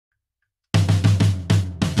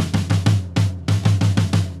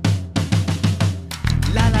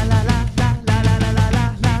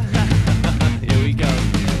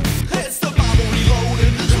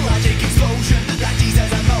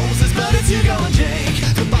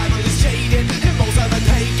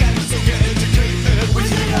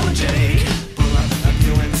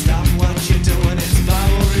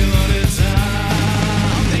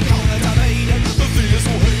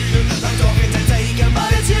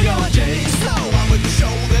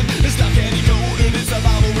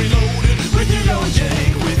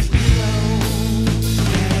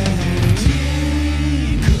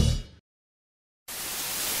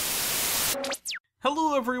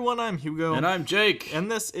I'm Hugo. And I'm Jake. And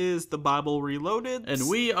this is the Bible Reloaded. And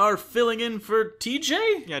we are filling in for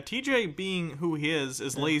TJ? Yeah, TJ, being who he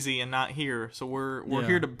is lazy and not here, so we're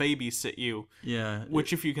here to babysit you. Yeah.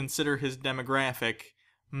 Which, if you consider his demographic,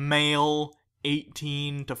 male,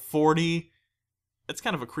 18 to 40, it's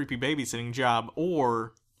kind of a creepy babysitting job,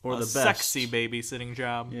 or the best. Sexy babysitting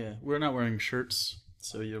job. Yeah, we're not wearing shirts,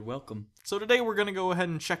 so you're welcome. So today we're going to go ahead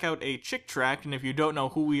and check out a chick tract, and if you don't know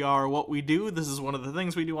who we are or what we do, this is one of the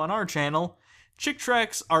things we do on our channel. Chick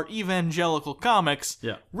tracts are evangelical comics,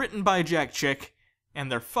 written by Jack Chick,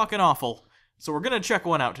 and they're fucking awful. So we're going to check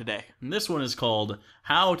one out today. And this one is called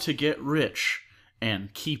How to Get Rich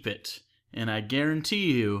and Keep It. And I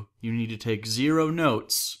guarantee you need to take 0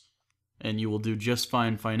 notes, and you will do just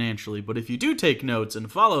fine financially. But if you do take notes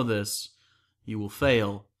and follow this, you will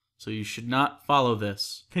fail. So you should not follow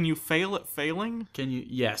this. Can you fail at failing? Can you?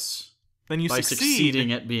 Yes. Then you By succeed.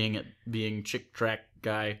 succeeding at being chick tract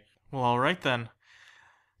guy. Well, alright then.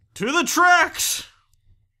 To the tracks!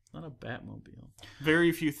 Not a Batmobile.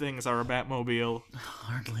 Very few things are a Batmobile.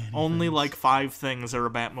 Hardly anything. Only like 5 things are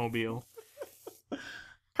a Batmobile.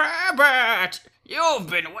 Herbert! You've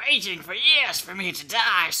been waiting for years for me to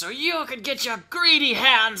die so you could get your greedy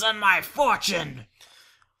hands on my fortune!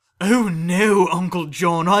 Oh no, Uncle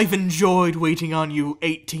John, I've enjoyed waiting on you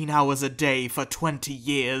 18 hours a day for 20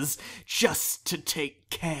 years, just to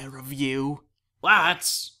take care of you. Wow,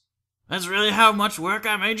 that's really how much work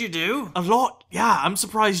I made you do? A lot? Yeah, I'm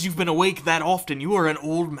surprised you've been awake that often. You are an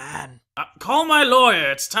old man. Call my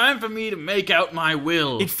lawyer. It's time for me to make out my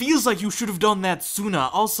will. It feels like you should have done that sooner.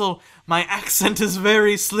 Also, my accent is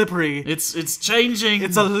very slippery. It's changing.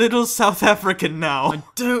 It's a little South African now.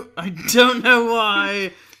 I don't know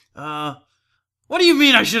why. What do you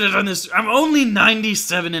mean I should have done this? I'm only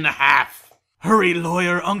 97 and a half. Hurry,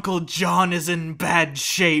 lawyer. Uncle John is in bad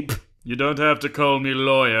shape. You don't have to call me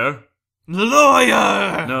lawyer.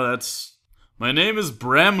 Lawyer! No, my name is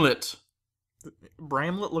Bramlett.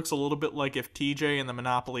 Bramlett looks a little bit like if TJ and the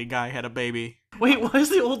Monopoly guy had a baby. Wait, why is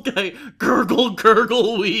the old guy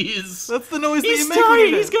gurgle wheeze? That's the noise that you make dying. when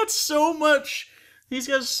you He's got so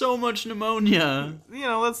much pneumonia. You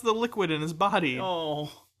know, that's the liquid in his body.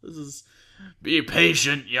 Oh, this is... Be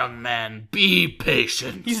patient, young man. Be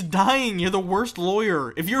patient. He's dying. You're the worst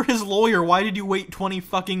lawyer. If you're his lawyer, why did you wait 20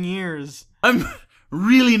 fucking years? I'm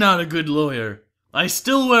really not a good lawyer. I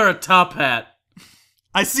still wear a top hat.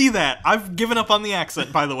 I see that. I've given up on the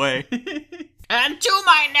accent, by the way. And to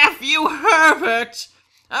my nephew, Herbert,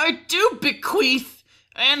 I do bequeath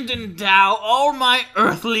and endow all my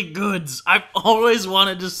earthly goods. I've always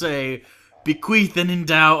wanted to say, bequeath and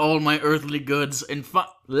endow all my earthly goods. And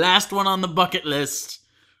last one on the bucket list,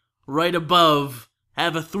 right above,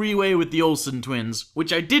 have a 3-way with the Olsen twins,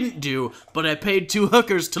 which I didn't do, but I paid 2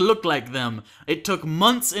 hookers to look like them. It took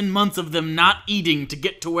months and months of them not eating to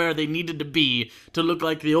get to where they needed to be to look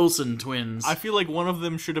like the Olsen twins. I feel like one of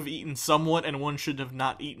them should have eaten somewhat and one should have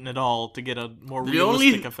not eaten at all to get a more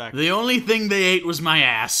realistic effect. The only thing they ate was my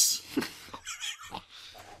ass.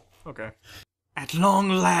 Okay. At long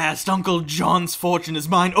last, Uncle John's fortune is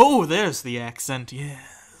mine. Oh, there's the accent,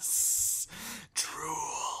 yes.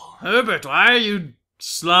 Drool. Herbert, why are you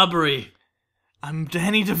slobbery? I'm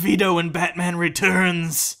Danny DeVito in Batman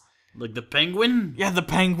Returns. Like the penguin? Yeah, the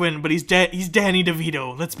penguin, but he's Danny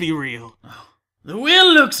DeVito, let's be real. The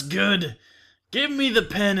will looks good. Give me the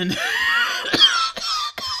pen and...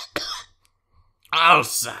 I'll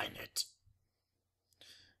sign it.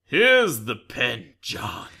 Here's the pen,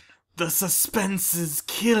 John. The suspense is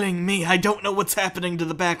killing me. I don't know what's happening to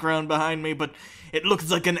the background behind me, but it looks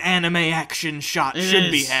like an anime action shot should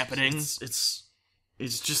be happening.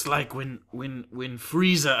 It's just like when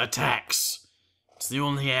Frieza attacks. It's the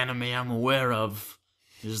only anime I'm aware of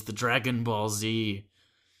is the Dragon Ball Z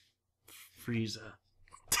Frieza.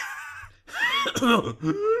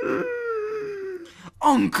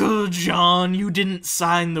 Uncle John, you didn't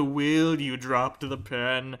sign the will, you dropped the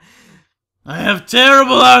pen. I have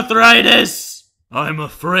terrible arthritis! I'm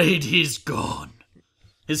afraid he's gone.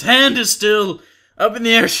 His hand is still up in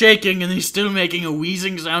the air shaking and he's still making a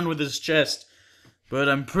wheezing sound with his chest. But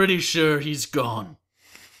I'm pretty sure he's gone.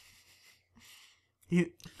 I'm alive!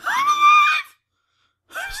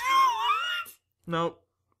 I'm still alive! Nope.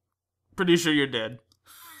 Pretty sure you're dead.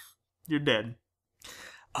 You're dead.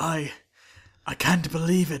 I can't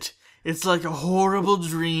believe it. It's like a horrible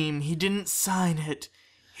dream. He didn't sign it.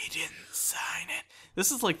 He didn't sign it. This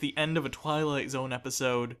is like the end of a Twilight Zone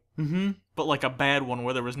episode. Mm-hmm. But like a bad one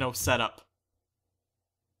where there was no setup.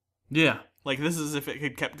 Yeah. Like, this is if it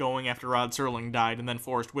had kept going after Rod Serling died and then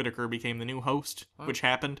Forrest Whitaker became the new host, which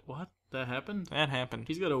happened. What? That happened? That happened.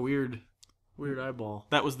 He's got a weird Weird eyeball.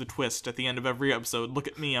 That was the twist at the end of every episode. Look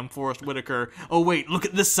at me, I'm Forrest Whitaker. Oh wait, look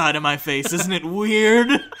at this side of my face. Isn't it weird?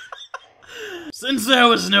 Since there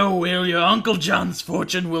was no will, your Uncle John's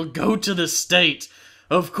fortune will go to the state.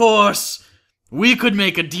 Of course, we could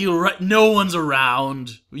make a deal right. No one's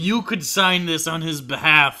around. You could sign this on his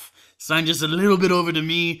behalf. Sign just a little bit over to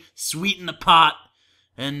me, sweeten the pot,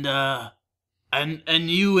 and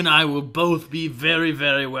you and I will both be very,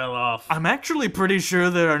 very well off. I'm actually pretty sure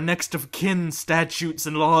there are next of kin statutes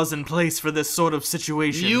and laws in place for this sort of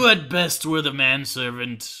situation. You at best were the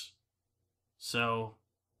manservant. So,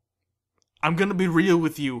 I'm gonna be real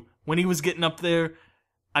with you. When he was getting up there,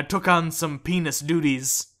 I took on some penis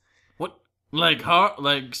duties. what?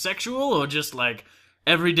 Like sexual or just like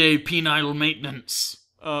everyday penile maintenance?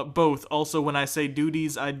 Both. Also, when I say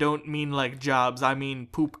duties, I don't mean like jobs. I mean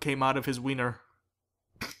poop came out of his wiener.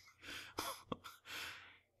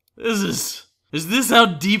 Is this how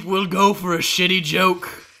deep we'll go for a shitty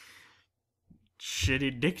joke?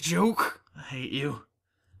 Shitty dick joke? I hate you.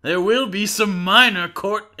 There will be some minor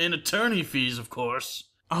court and attorney fees, of course.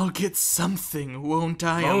 I'll get something, won't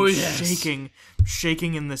I? Oh, I'm yes.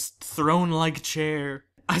 shaking in this throne-like chair.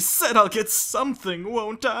 I said I'll get something,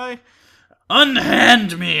 won't I?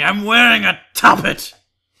 Unhand me! I'm wearing a toppet!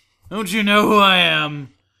 Don't you know who I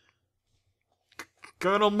am?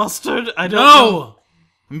 Colonel Mustard? I don't know.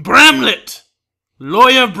 No! Bramlett!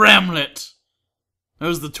 Lawyer Bramlett. That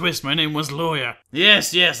was the twist. My name was Lawyer.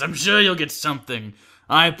 Yes, I'm sure you'll get something.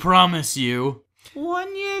 I promise you.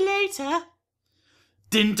 1 year later.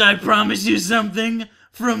 Didn't I promise you something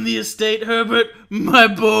from the estate, Herbert, my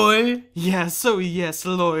boy? Yes,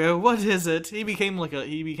 lawyer. What is it? He became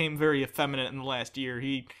very effeminate in the last year.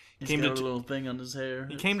 He's Got a little thing on his hair.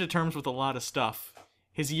 He came to terms with a lot of stuff.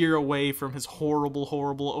 His year away from his horrible,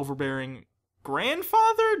 overbearing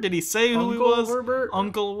grandfather? Did he say who he was? Herbert?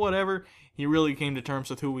 Uncle, whatever. He really came to terms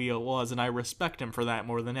with who he was, and I respect him for that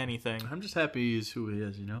more than anything. I'm just happy he's who he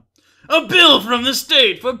is, you know? A bill from the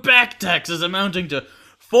state for back taxes amounting to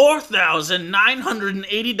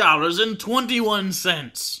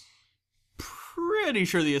 $4,980.21. Pretty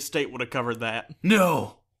sure the estate would have covered that.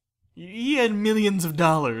 No. He had millions of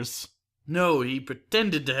dollars. No, he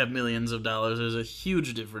pretended to have millions of dollars. There's a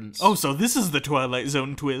huge difference. Oh, so this is the Twilight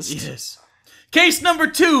Zone twist. Yes. Case number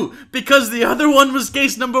 2, because the other one was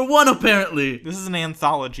case number 1, apparently. This is an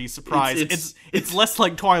anthology, surprise. It's less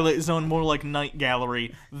like Twilight Zone, more like Night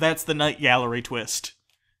Gallery. That's the Night Gallery twist.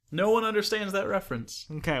 No one understands that reference.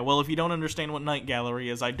 Okay, well, if you don't understand what Night Gallery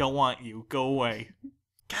is, I don't want you. Go away.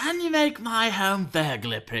 Can you make my home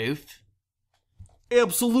burglar proof?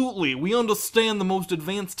 Absolutely. We understand the most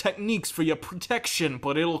advanced techniques for your protection,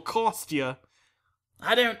 but it'll cost you.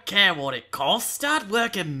 I don't care what it costs. Start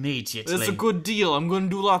work immediately. It's a good deal. I'm going to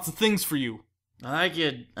do lots of things for you. I like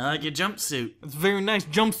your jumpsuit. It's a very nice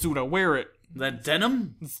jumpsuit. I wear it. That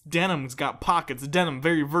denim? It's denim. It's got pockets. Denim.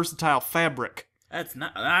 Very versatile fabric. That's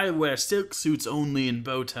not. I wear silk suits only in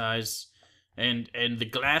bow ties. And the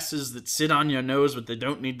glasses that sit on your nose, but they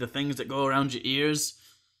don't need the things that go around your ears.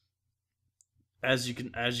 As you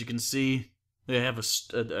can see, they have a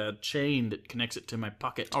chain that connects it to my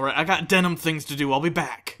pocket. Alright, I got denim things to do. I'll be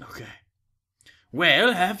back. Okay.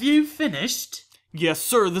 Well, have you finished? Yes,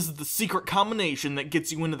 sir. This is the secret combination that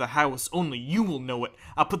gets you into the house. Only you will know it.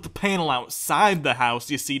 I put the panel outside the house,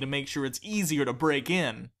 you see, to make sure it's easier to break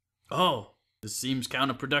in. Oh, this seems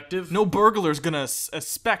counterproductive. No burglar's gonna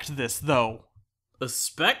suspect this, though.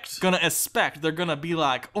 Suspect? Gonna expect. They're gonna be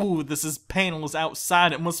like, oh, panel is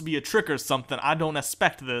outside. It must be a trick or something. I don't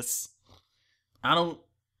expect this. I don't...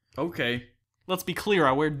 Okay. Let's be clear,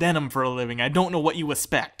 I wear denim for a living. I don't know what you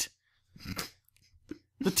expect.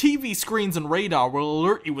 The TV screens and radar will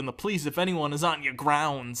alert you and the police if anyone is on your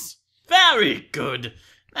grounds. Very good.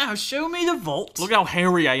 Now show me the vault. Look how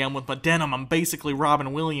hairy I am with my denim. I'm basically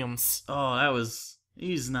Robin Williams. Oh,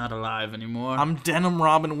 he's not alive anymore. I'm denim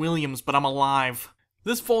Robin Williams, but I'm alive.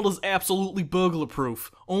 This vault is absolutely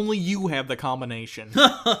burglar-proof. Only you have the combination.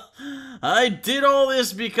 I did all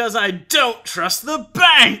this because I don't trust the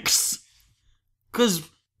banks! 'Cause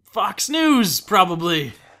Fox News,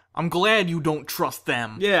 probably. I'm glad you don't trust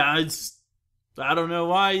them. Yeah, I don't know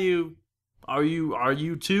why you... Are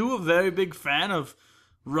you too a very big fan of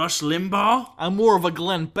Rush Limbaugh? I'm more of a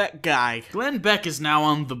Glenn Beck guy. Glenn Beck is now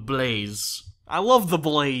on The Blaze. I love The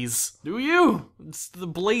Blaze. Do you? It's the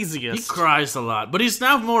blaziest. He cries a lot, but he's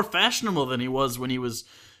now more fashionable than he was when he was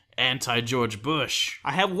anti-George Bush.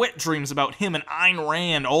 I have wet dreams about him and Ayn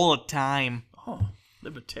Rand all the time. Oh,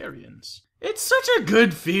 libertarians. It's such a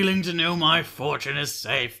good feeling to know my fortune is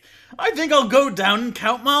safe. I think I'll go down and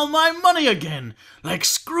count all my money again, like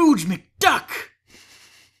Scrooge McDuck.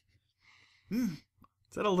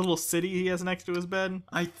 Is that a little city he has next to his bed?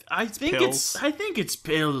 I think pills. I think it's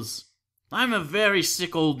pills. I'm a very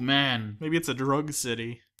sick old man. Maybe it's a drug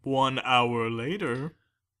city. 1 hour later.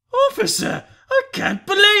 Officer, I can't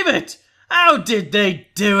believe it! How did they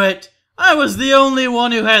do it? I was the only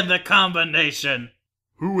one who had the combination.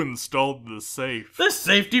 Who installed the safe? The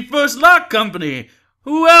Safety First Lock Company.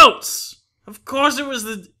 Who else? Of course it was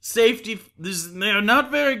the safety... They're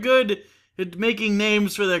not very good at making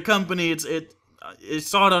names for their company. I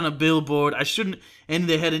saw it on a billboard. I shouldn't... And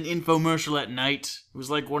they had an infomercial at night. It was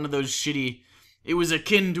like one of those shitty... It was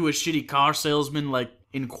akin to a shitty car salesman, like,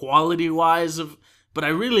 in quality-wise of... But I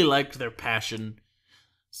really liked their passion.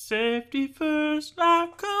 Safety First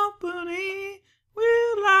Lock Company.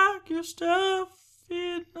 We'll lock your stuff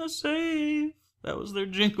in a safe. That was their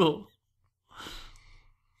jingle.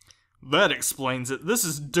 That explains it. This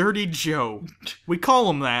is Dirty Joe. We call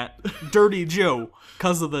him that. Dirty Joe.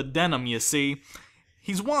 'Cause of the denim, you see.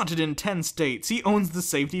 He's wanted in 10 states. He owns the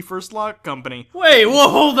Safety First Lock Company. Wait, well,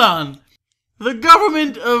 hold on. The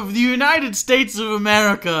government of the United States of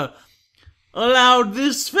America allowed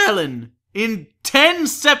this felon in 10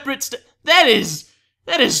 separate states.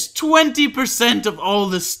 That is 20% of all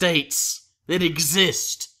the states that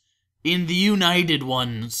exist in the United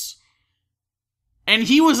Ones. And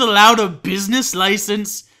he was allowed a business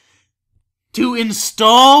license to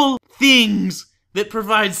install things that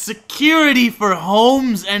provide security for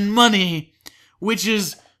homes and money, which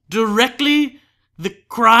is directly the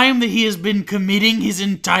crime that he has been committing his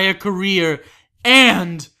entire career.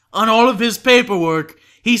 And on all of his paperwork,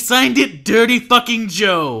 he signed it Dirty Fucking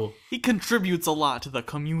Joe. He contributes a lot to the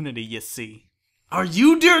community, you see. Are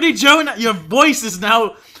you Dirty Joe? Your voice is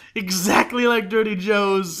now exactly like Dirty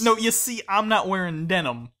Joe's. No, you see, I'm not wearing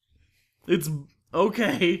denim. It's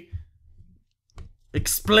okay.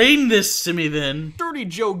 Explain this to me then. Dirty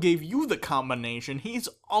Joe gave you the combination. He's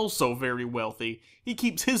also very wealthy. He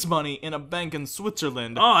keeps his money in a bank in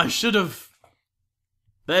Switzerland. Oh, I should have.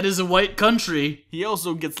 That is a white country. He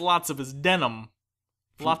also gets lots of his denim.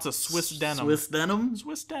 Lots of Swiss denim. Swiss denim?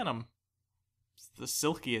 Swiss denim. It's the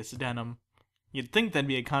silkiest denim. You'd think that'd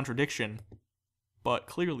be a contradiction. But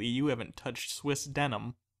clearly you haven't touched Swiss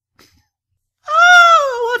denim.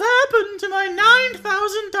 Oh, what happened to my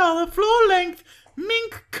 $9,000 floor-length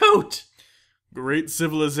mink coat? Great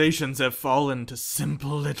civilizations have fallen to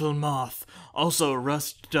simple little moth. Also,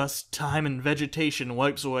 rust, dust, time, and vegetation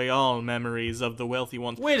wipes away all memories of the wealthy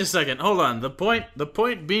ones. Wait a second, hold on. The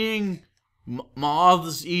point being,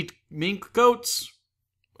 moths eat mink coats?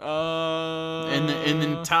 And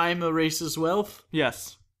then time erases wealth?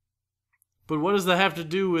 Yes. But what does that have to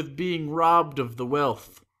do with being robbed of the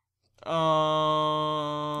wealth?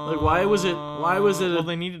 Like, why was it? Well,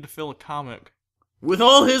 they needed to fill a comic. With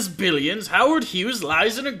all his billions, Howard Hughes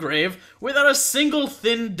lies in a grave without a single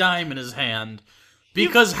thin dime in his hand.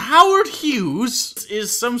 Because Howard Hughes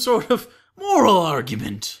is some sort of moral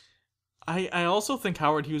argument. I also think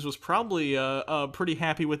Howard Hughes was probably pretty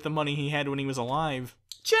happy with the money he had when he was alive.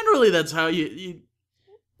 Generally, that's how you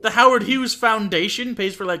the Howard Hughes Foundation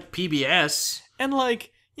pays for, like, PBS. And,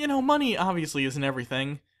 like, you know, money obviously isn't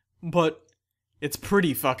everything, but it's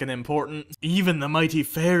pretty fucking important. Even the mighty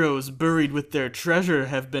pharaohs buried with their treasure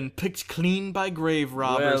have been picked clean by grave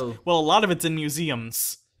robbers. Well, a lot of it's in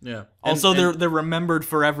museums. Yeah. Also, they're remembered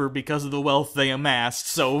forever because of the wealth they amassed,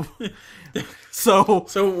 so... So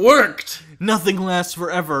it worked! Nothing lasts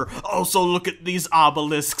forever. Also, look at these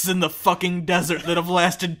obelisks in the fucking desert that have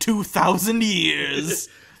lasted 2,000 years.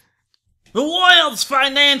 The world's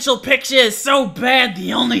financial picture is so bad,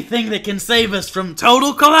 the only thing that can save us from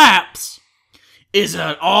total collapse is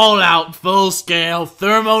an all-out, full-scale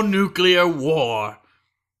thermonuclear war.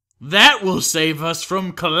 That will save us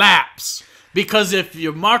from collapse. Because if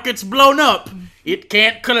your market's blown up, it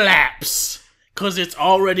can't collapse. Because it's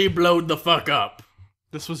already blowed the fuck up.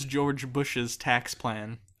 This was George Bush's tax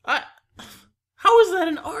plan. How is that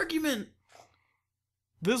an argument?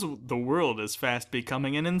 The world is fast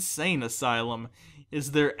becoming an insane asylum.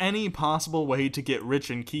 Is there any possible way to get rich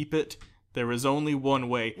and keep it? There is only one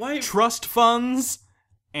way. Why? Trust funds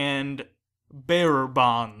and bearer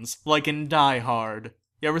bonds, like in Die Hard.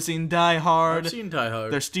 You ever seen Die Hard? I've seen Die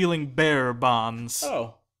Hard. They're stealing bearer bonds.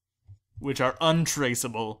 Oh. Which are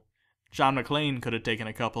untraceable. John McClane could have taken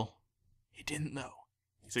a couple. He didn't, though.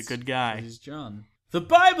 He's a good guy. He's John. The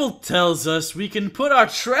Bible tells us we can put our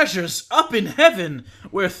treasures up in heaven,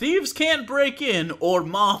 where thieves can't break in, or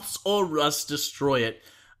moths or rust destroy it.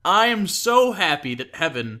 I am so happy that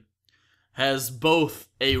heaven has both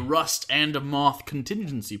a rust and a moth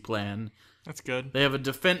contingency plan. That's good. They have a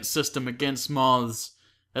defense system against moths,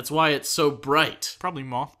 That's why it's so bright. Probably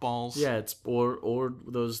mothballs. Yeah, it's or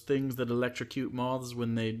those things that electrocute moths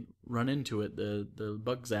when they run into it, the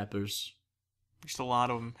bug zappers. Just a lot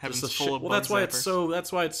of them. Heaven's Just full of bug that's why zappers.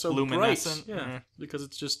 that's why it's so Luminescent. bright. Yeah, because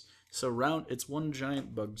it's just it's one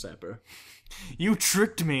giant bug zapper. You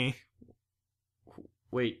tricked me.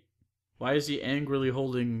 Wait, why is he angrily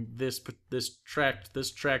holding this tract?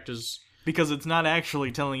 This tract is Because it's not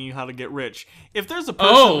actually telling you how to get rich. If there's a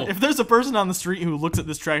person on the street who looks at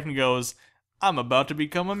this tract and goes, "I'm about to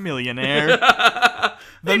become a millionaire,"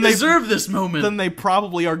 they deserve this moment. Then they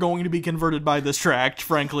probably are going to be converted by this tract,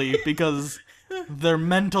 frankly, because their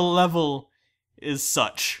mental level is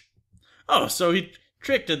such. Oh, so he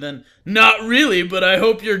tricked and then, not really, but I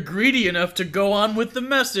hope you're greedy enough to go on with the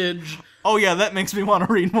message. Oh yeah, that makes me want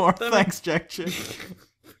to read more. Thanks, Jack Chick.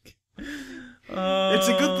 It's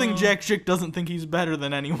a good thing Jack Chick doesn't think he's better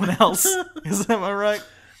than anyone else. Am I right?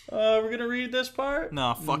 We're gonna read this part?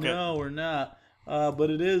 No, fuck it. No, we're not. But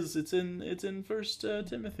it is. It's in First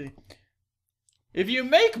Timothy. If you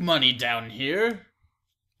make money down here,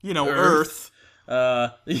 You know, Earth.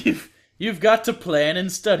 You've got to plan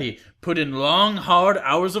and study. Put in long, hard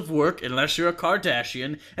hours of work, unless you're a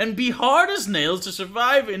Kardashian, and be hard as nails to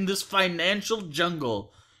survive in this financial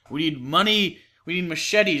jungle. We need money. We need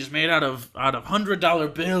machetes made out of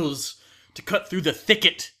 $100 bills to cut through the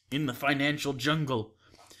thicket in the financial jungle.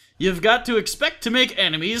 You've got to expect to make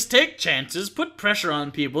enemies, take chances, put pressure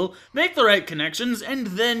on people, make the right connections, and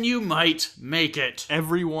then you might make it.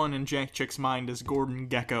 Everyone in Jack Chick's mind is Gordon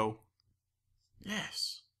Gekko.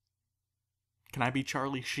 Yes. Can I be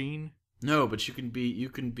Charlie Sheen? No, but you can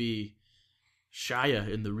be Shia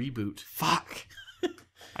in the reboot. Fuck.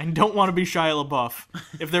 I don't want to be Shia LaBeouf.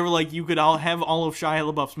 If they were like, you could have all of Shia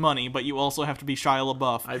LaBeouf's money, but you also have to be Shia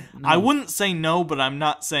LaBeouf. I wouldn't say no, but I'm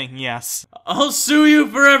not saying yes. I'll sue you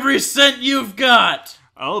for every cent you've got.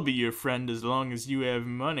 I'll be your friend as long as you have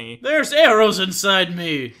money. There's arrows inside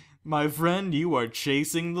me. My friend, you are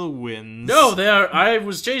chasing the winds. No, I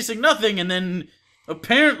was chasing nothing, and then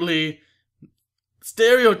apparently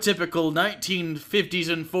stereotypical 1950s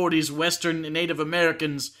and 40s Western Native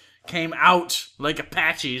Americans came out like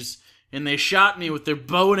Apaches, and they shot me with their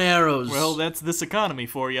bow and arrows. Well, that's this economy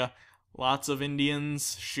for you. Lots of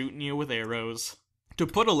Indians shooting you with arrows. To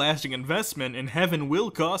put a lasting investment in heaven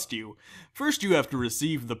will cost you. First, you have to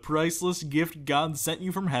receive the priceless gift God sent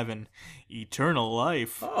you from heaven, eternal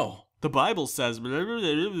life. Oh. The Bible says, blah, blah,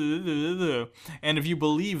 blah, blah, blah, blah. And if you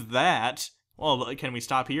believe that, well, can we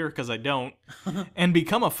stop here? Because I don't. And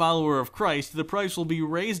become a follower of Christ, the price will be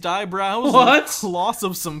raised eyebrows, what? Loss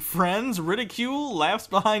of some friends, ridicule, laughs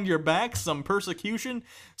behind your back, some persecution.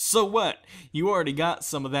 So what? You already got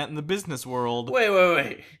some of that in the business world.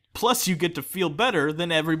 Wait. Plus, you get to feel better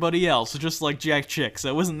than everybody else, just like Jack Chick.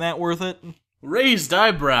 So isn't that worth it? Raised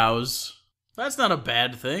eyebrows? That's not a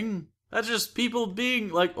bad thing. That's just people being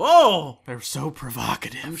like, oh! They're so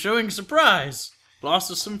provocative. I'm showing surprise.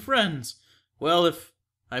 Lost of some friends. Well,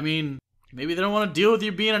 maybe they don't want to deal with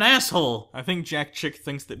you being an asshole. I think Jack Chick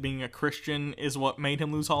thinks that being a Christian is what made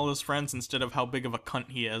him lose all his friends instead of how big of a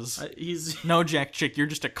cunt he is. No, Jack Chick, you're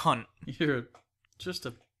just a cunt. You're just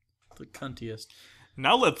the cuntiest.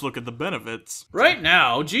 Now let's look at the benefits. Right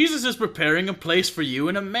now, Jesus is preparing a place for you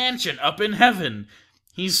in a mansion up in heaven.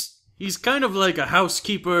 He's kind of like a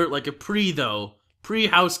housekeeper, like a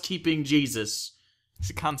pre-housekeeping Jesus. He's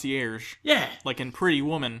a concierge. Yeah. Like in Pretty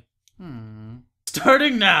Woman.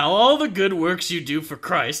 Starting now, all the good works you do for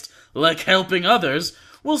Christ, like helping others,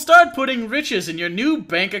 will start putting riches in your new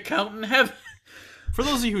bank account in heaven. For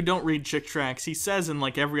those of you who don't read Chick Tracts, he says in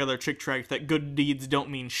like every other Chick Tract that good deeds don't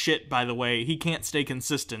mean shit, by the way. He can't stay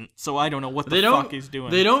consistent, so I don't know what the fuck he's doing.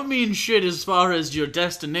 They don't mean shit as far as your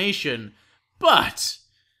destination, but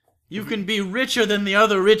you can be richer than the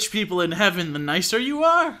other rich people in heaven the nicer you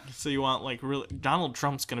are. So you want, like, really... Donald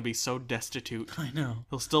Trump's gonna be so destitute. I know.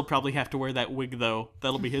 He'll still probably have to wear that wig, though.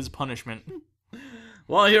 That'll be his punishment.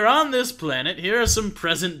 While you're on this planet, here are some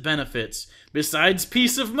present benefits. Besides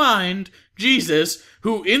peace of mind, Jesus,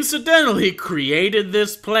 who incidentally created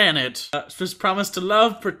this planet, has promised to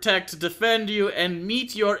love, protect, defend you, and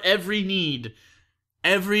meet your every need.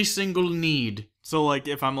 Every single need. So, like,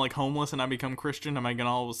 if I'm, like, homeless and I become Christian, am I gonna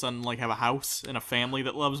all of a sudden, like, have a house and a family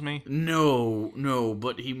that loves me? No,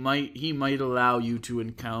 but he might allow you to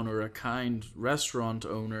encounter a kind restaurant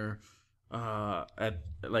owner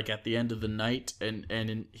at the end of the night,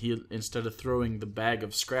 and he'll, instead of throwing the bag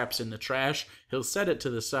of scraps in the trash, he'll set it to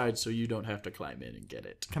the side so you don't have to climb in and get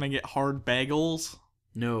it. Can I get hard bagels?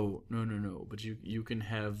 No, but you can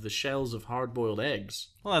have the shells of hard-boiled eggs.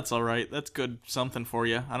 Well, that's alright. That's good something for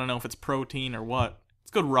you. I don't know if it's protein or what.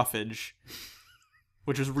 It's good roughage.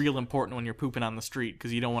 which is real important when you're pooping on the street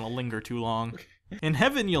because you don't want to linger too long. In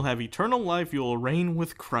heaven, you'll have eternal life. You'll reign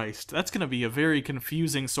with Christ. That's going to be a very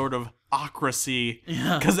confusing sort of ocracy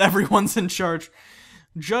because everyone's in charge.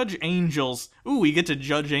 Judge angels. Ooh, we get to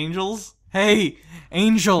judge angels? Hey,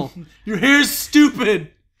 angel. Your hair's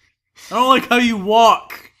stupid. I don't like how you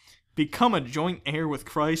walk. Become a joint heir with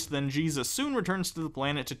Christ, then Jesus soon returns to the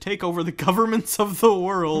planet to take over the governments of the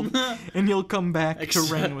world, and you'll come back to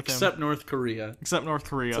reign with him. Except North Korea. Except North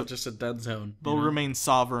Korea. So just a dead zone. They'll remain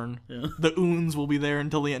sovereign. Yeah. The Oons will be there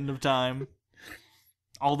until the end of time.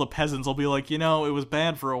 All the peasants will be like, it was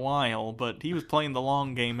bad for a while, but he was playing the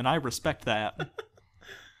long game, and I respect that.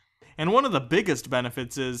 And one of the biggest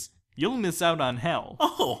benefits is, you'll miss out on hell.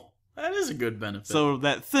 Oh, that is a good benefit. So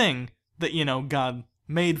that thing that, God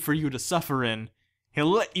made for you to suffer in,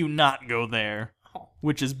 he'll let you not go there,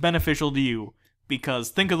 which is beneficial to you, because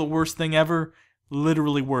think of the worst thing ever,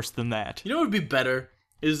 literally worse than that. You know what would be better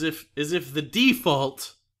is if the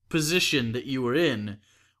default position that you were in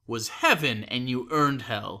was heaven and you earned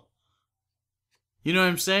hell. You know what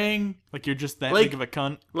I'm saying? Like you're just that big of a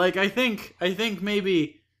cunt. Like I think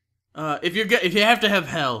maybe if you have to have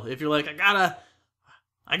hell, if you're like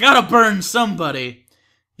I gotta burn somebody.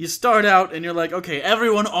 You start out and you're like, okay,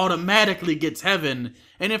 everyone automatically gets heaven,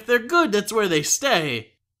 and if they're good, that's where they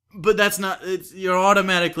stay. But that's not, you're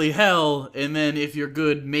automatically hell, and then if you're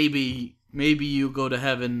good, maybe you go to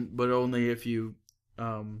heaven, but only if you,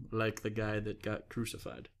 like the guy that got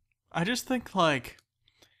crucified. I just think,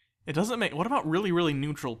 it doesn't make, what about really, really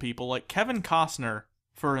neutral people? Like Kevin Costner,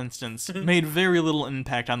 for instance, made very little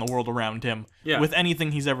impact on the world around him with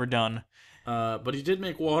anything he's ever done. But he did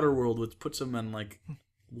make Waterworld, which puts him on,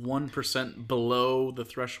 1% below the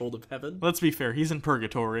threshold of heaven. Let's be fair, he's in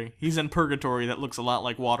purgatory. He's in purgatory that looks a lot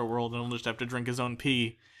like Waterworld, and he'll just have to drink his own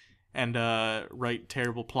pee and write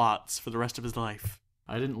terrible plots for the rest of his life.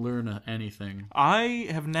 I didn't learn anything. I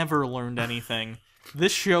have never learned anything.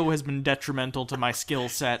 This show has been detrimental to my skill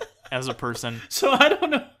set as a person. So I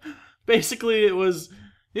don't know. Basically, it was,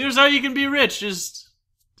 here's how you can be rich. Just,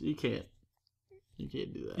 you can't. You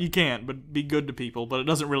can't do that. You can't, but be good to people, but it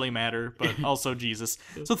doesn't really matter, but also Jesus.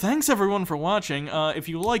 So thanks everyone for watching. If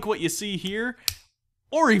you like what you see here,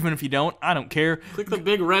 or even if you don't, I don't care. Click the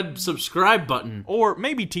big red subscribe button. Or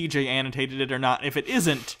maybe TJ annotated it or not. If it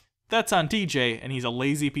isn't, that's on TJ, and he's a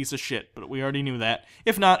lazy piece of shit, but we already knew that.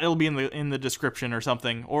 If not, it'll be in the description or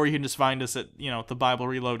something, or you can just find us at, the Bible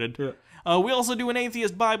Reloaded. Yeah. We also do an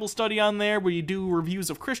atheist Bible study on there where you do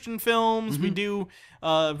reviews of Christian films. We do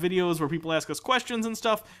videos where people ask us questions and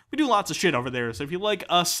stuff. We do lots of shit over there. So if you like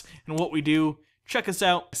us and what we do, check us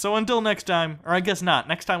out. So until next time, or I guess not.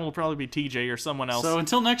 Next time will probably be TJ or someone else. So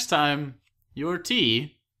until next time, you're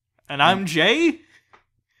T. And I'm J?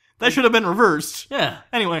 That should have been reversed. Yeah.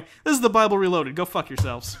 Anyway, this is the Bible Reloaded. Go fuck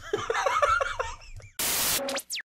yourselves.